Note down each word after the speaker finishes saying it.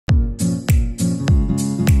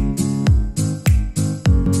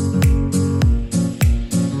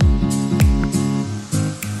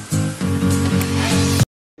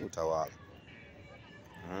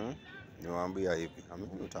Niwaambia hivi,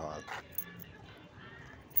 Hamieni Utawala.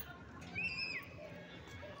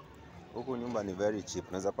 Huku nyumba ni very cheap.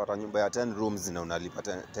 Unaweza pata nyumba ya 10 rooms na unalipa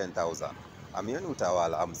 10,000. Hamieni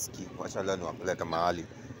Utawala, amsikii. Wacha leo niwapeleke mahali.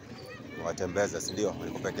 Watembeze, si ndio?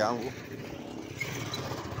 Niko peke yangu.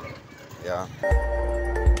 Yeah.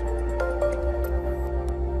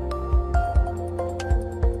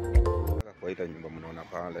 Kwa ile nyumba mnaona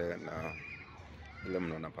pale na ile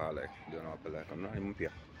mnaona pale ndio nawapeleka. Mnaona ni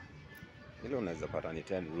mpya. Ile unaweza pata ni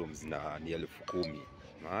 10 rooms na ni 10,000.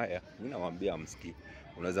 Haya, mimi nawaambia msikii.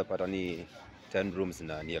 Unaweza pata ni 10 rooms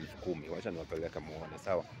na ni 10,000. Wacha niwapeleke muone,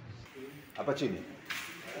 sawa? Hapa chini.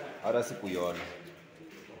 Hata sikuiona.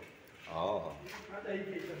 Hata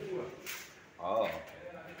hivi itakuwa.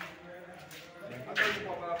 Hata hivi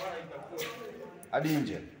kwa barabara itakuwa. Hadi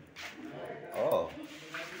nje.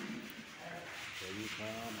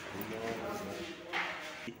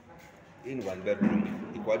 Hii ni 1 bedroom.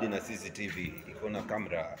 Iko hadi na CCTV, iko na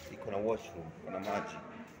camera, iko na washroom, iko na maji,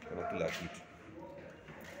 iko na kila kitu.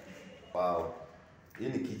 Wow. Hii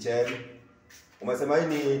ni kitchen. Umesema hii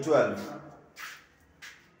ni 12.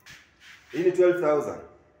 Hii ni 12,000.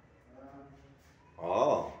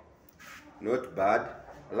 Not bad.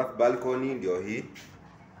 Alafu balcony ndio hii.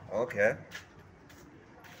 Okay.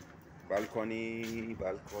 Balcony. Hii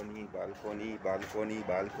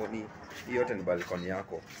yote ni balcony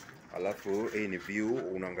yako. Alafu hii ni view,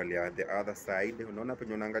 unaangalia the other side. Unaona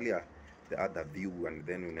penye unaangalia the other view and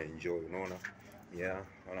then una enjoy, unaona? Yeah,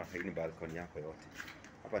 unaona hii ni balcony yako yote.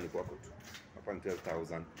 Hapa ni kwako tu. Hapa ni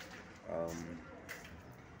 12,000.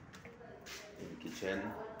 Kitchen.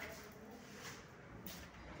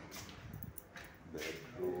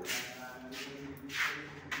 Bedroom.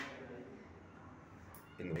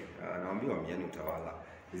 Naambia Hamieni Utawala.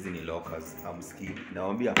 Hizi ni lockers, amsikii.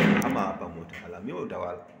 Naambia kama hapa Utawala. Mimi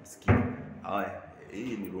Utawala, msikii. Haya,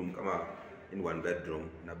 hii ni room kama in 1 bedroom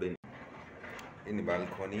na ben. Hii ni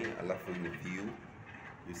balcony, alafu ni view.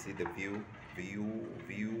 You see the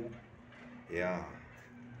view. Yeah.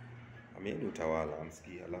 Hamieni Utawala,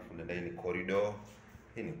 amsikii. Alafu nenda hii ni corridor.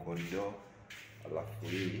 Hii ni corridor. Alafu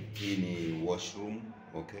hii ni washroom,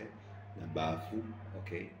 okay? Na bafu,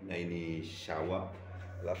 okay? Na hii ni shower.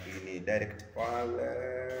 Alafu hii ni direct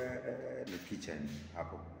pale ni kitchen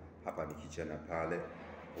hapo. Hapa ni kitchen na pale.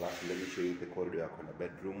 Alafu let me show you the corridor yako na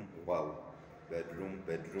bedroom. Wow. Bedroom.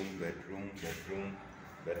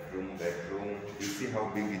 You see how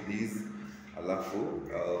big it is? Alafu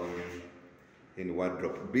hii ni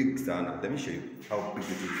wardrobe big sana. Let me show you how big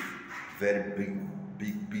it is. Very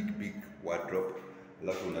big wardrobe.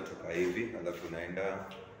 Alafu unatoka hivi, alafu unaenda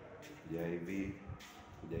hivi,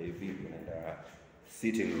 unaenda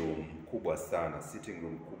sitting room kubwa sana, sitting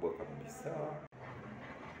room kubwa kabisa.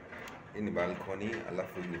 Hii ni balcony,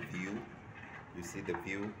 alafu ni view. You see the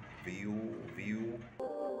view.